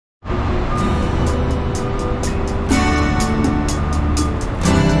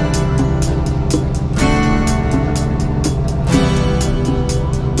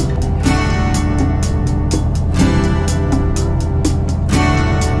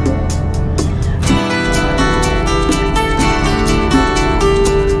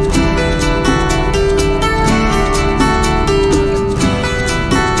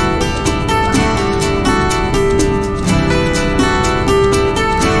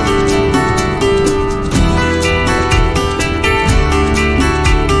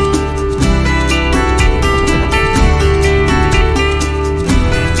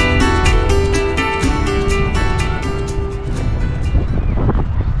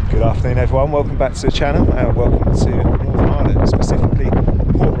Good afternoon everyone, welcome back to the channel. Welcome to Northern Ireland, specifically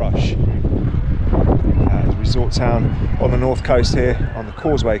Portrush, the resort town on the north coast here, on the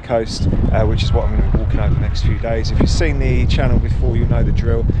Causeway Coast, which is what I'm going to be walking over the next few days. If you've seen the channel before, you know the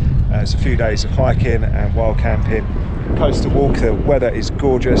drill. It's a few days of hiking and wild camping, coastal walk. The weather is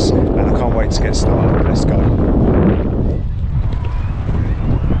gorgeous and I can't wait to get started. Let's go.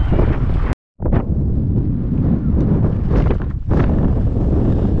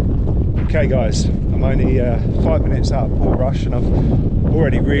 Okay guys, I'm only 5 minutes out of Portrush and I've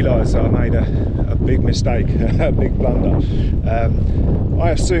already realised that I made a big mistake, a big blunder.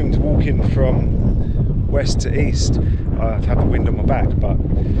 I assumed walking from west to east I'd have the wind on my back, but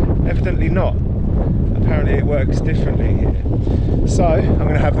evidently not. Apparently it works differently here. So I'm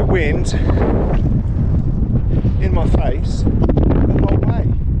going to have the wind in my face the whole way.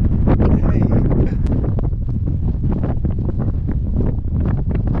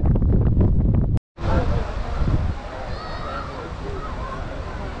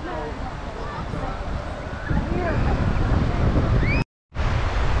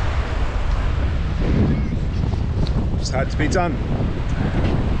 Had to be done.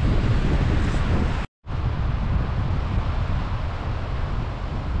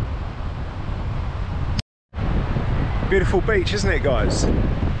 Beautiful beach, isn't it guys?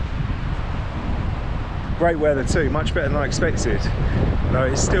 Great weather too, much better than I expected. Though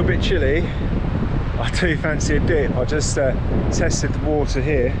it's still a bit chilly, I do fancy a dip. I just tested the water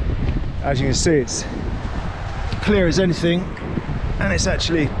here. As you can see, it's clear as anything and it's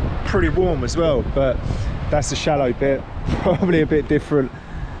actually pretty warm as well, but that's the shallow bit, probably a bit different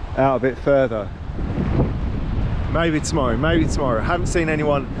out a bit further. Maybe tomorrow, maybe tomorrow. I haven't seen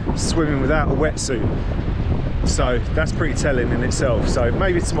anyone swimming without a wetsuit, so that's pretty telling in itself. So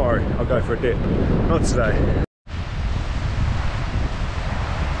maybe tomorrow I'll go for a dip, not today.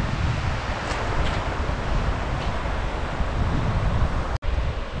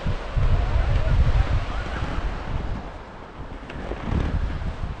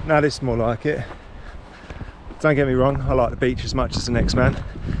 Now this is more like it. Don't get me wrong, I like the beach as much as the next man,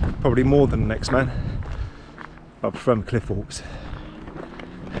 probably more than the next man. I prefer my cliff walks.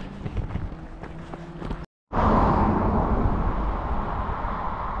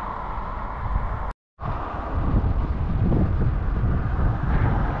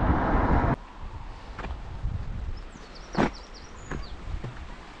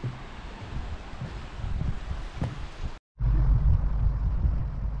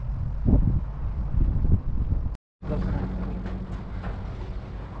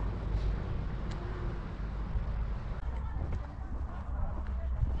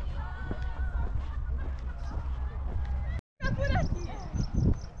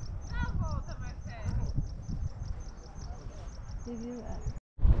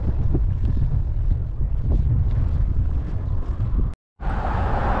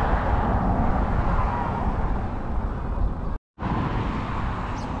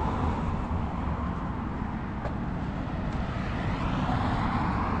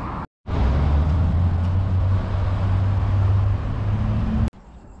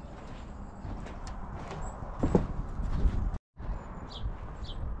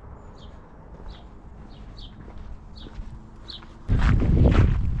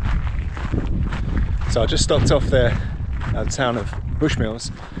 So I just stopped off there at the town of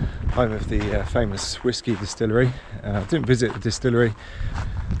Bushmills, home of the famous whiskey distillery. I didn't visit the distillery,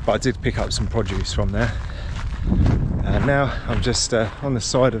 but I did pick up some produce from there. And now I'm just on the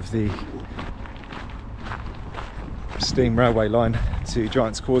side of the steam railway line to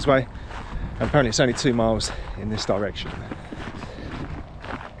Giant's Causeway, and apparently it's only 2 miles in this direction.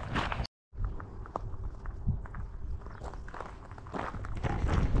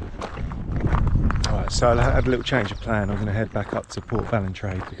 So I had a little change of plan. I'm going to head back up to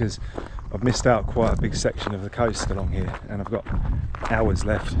Portballintrae because I've missed out quite a big section of the coast along here, and I've got hours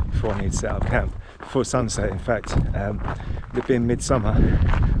left before I need to set up camp. Before sunset, in fact. It being midsummer,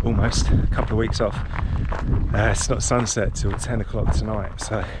 almost, a couple of weeks off. It's not sunset till 10 o'clock tonight,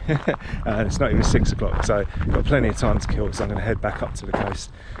 so it's not even 6 o'clock, so I've got plenty of time to kill. So I'm going to head back up to the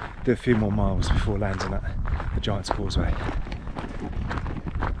coast, do a few more miles before landing at the Giant's Causeway.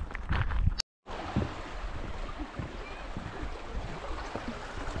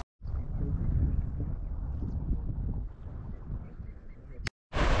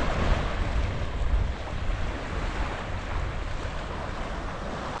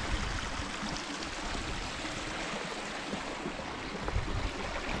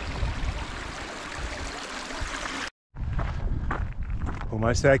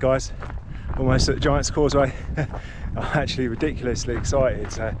 Almost there guys, almost at Giant's Causeway. I'm actually ridiculously excited.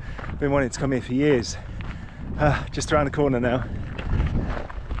 I've been wanting to come here for years. Just around the corner now.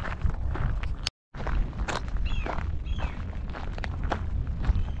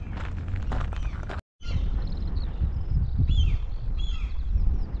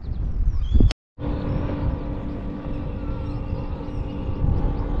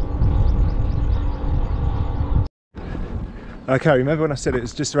 Okay, remember when I said it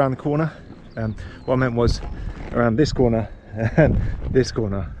was just around the corner? What I meant was around this corner and this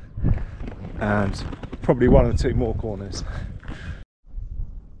corner, and probably one or two more corners.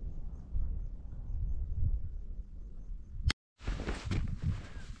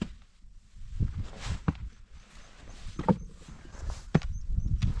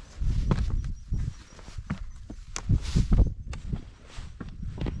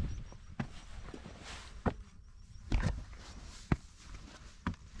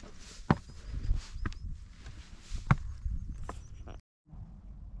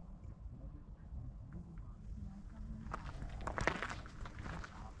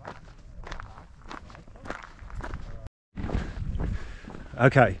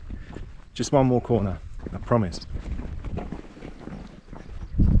 Okay, just one more corner, I promise.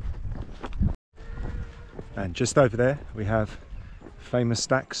 And just over there we have famous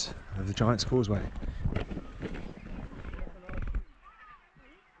stacks of the Giant's Causeway.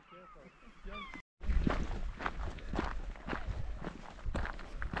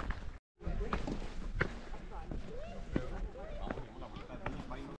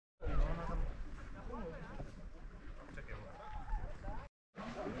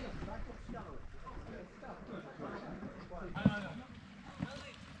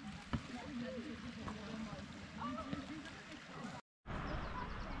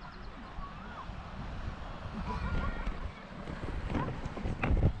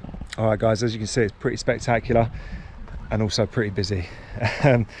 Alright guys, as you can see, it's pretty spectacular and also pretty busy.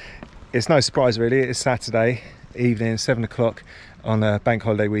 It's no surprise really, it's Saturday evening, 7 o'clock on a bank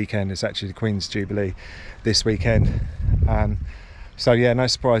holiday weekend. It's actually the Queen's Jubilee this weekend. So yeah, no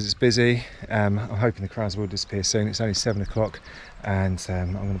surprise it's busy. I'm hoping the crowds will disappear soon. It's only 7 o'clock and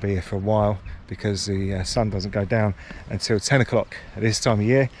I'm going to be here for a while because the sun doesn't go down until 10 o'clock at this time of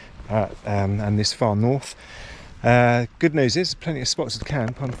year and this far north. Good news is plenty of spots to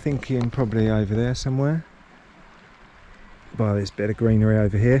camp. I'm thinking probably over there somewhere by this bit of greenery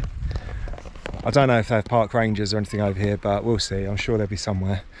over here. I don't know if they have park rangers or anything over here, but we'll see. I'm sure there'll be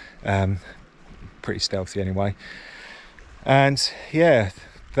somewhere. Pretty stealthy anyway. And yeah,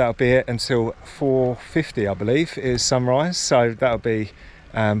 that'll be it until 4:50 I believe is sunrise, so that'll be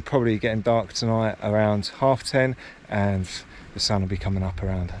probably getting dark tonight around 10:30 and the sun will be coming up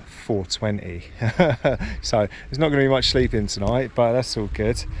around 4:20. So there's not going to be much sleeping tonight, but that's all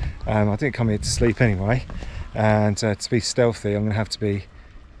good. I didn't come here to sleep anyway, and to be stealthy I'm going to have to be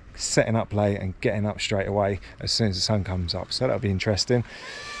setting up late and getting up straight away as soon as the sun comes up, so that'll be interesting.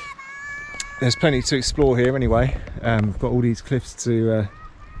 There's plenty to explore here anyway. We've got all these cliffs to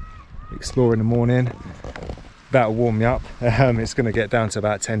explore in the morning. That'll warm me up. It's going to get down to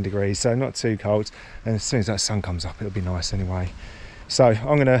about 10 degrees, so not too cold, and as soon as that sun comes up it'll be nice anyway. So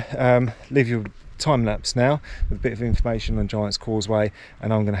I'm going to leave you time lapse now with a bit of information on Giant's Causeway,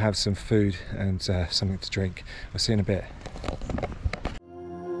 and I'm going to have some food and something to drink. I'll see you in a bit.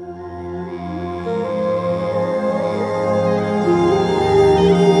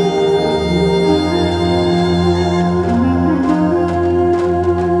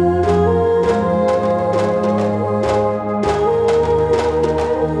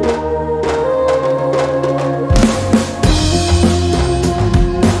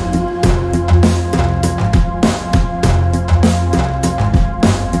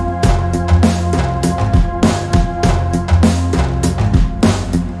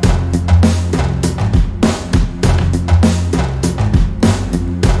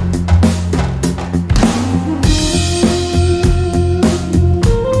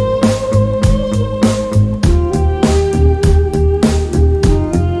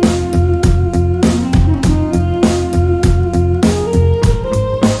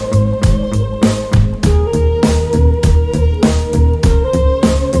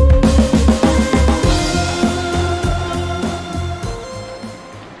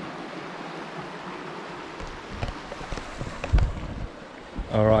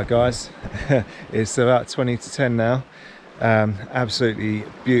 Alright guys, it's about 20 to 10 now. Absolutely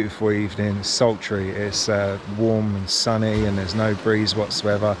beautiful evening, sultry. It's warm and sunny and there's no breeze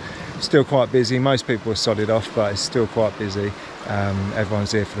whatsoever. Still quite busy. Most people are sodded off, but it's still quite busy.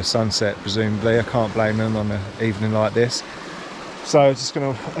 Everyone's here for the sunset presumably. I can't blame them on an evening like this. So just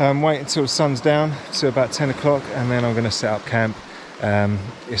going to wait until the sun's down to about 10 o'clock, and then I'm going to set up camp.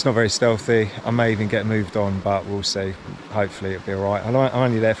 It's not very stealthy. I may even get moved on, but we'll see. Hopefully it'll be all right. I'm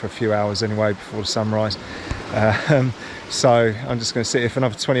only there for a few hours anyway before the sunrise. So I'm just going to sit here for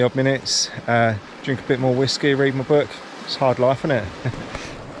another 20 odd minutes, drink a bit more whiskey, read my book. It's hard life, isn't it?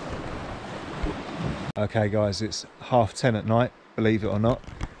 Okay guys, it's 10:30 at night, believe it or not.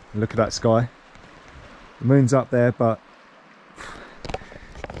 Look at that sky. The moon's up there, but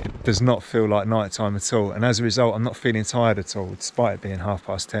it does not feel like night time at all, and as a result I'm not feeling tired at all, despite it being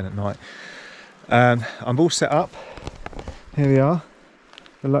 10:30 at night. I'm all set up. Here we are,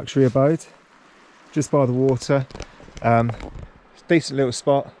 the luxury abode, just by the water. Decent little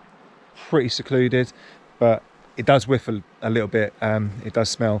spot, pretty secluded, but it does whiff a little bit. It does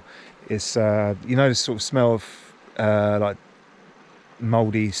smell. It's you know, the sort of smell of like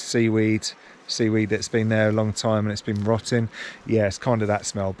mouldy seaweed that's been there a long time and it's been rotting. Yeah, it's kind of that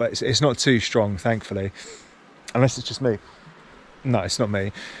smell, but it's not too strong, thankfully, unless it's just me. No, it's not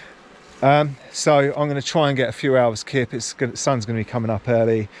me. So I'm going to try and get a few hours kip. The sun's going to be coming up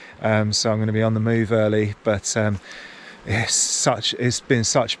early, so I'm going to be on the move early, but it's been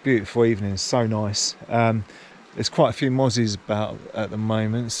such a beautiful evening. It's so nice. There's quite a few mozzies about at the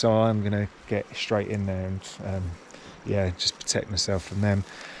moment, so I'm going to get straight in there and yeah, just protect myself from them.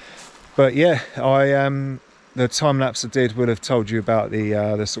 But yeah, the time lapse I did would have told you about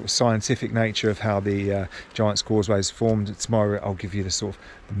the sort of scientific nature of how the Giant's Causeway is formed. Tomorrow I'll give you the sort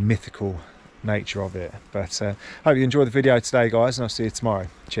of mythical nature of it. But hope you enjoyed the video today, guys, and I'll see you tomorrow.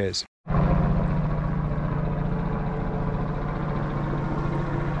 Cheers.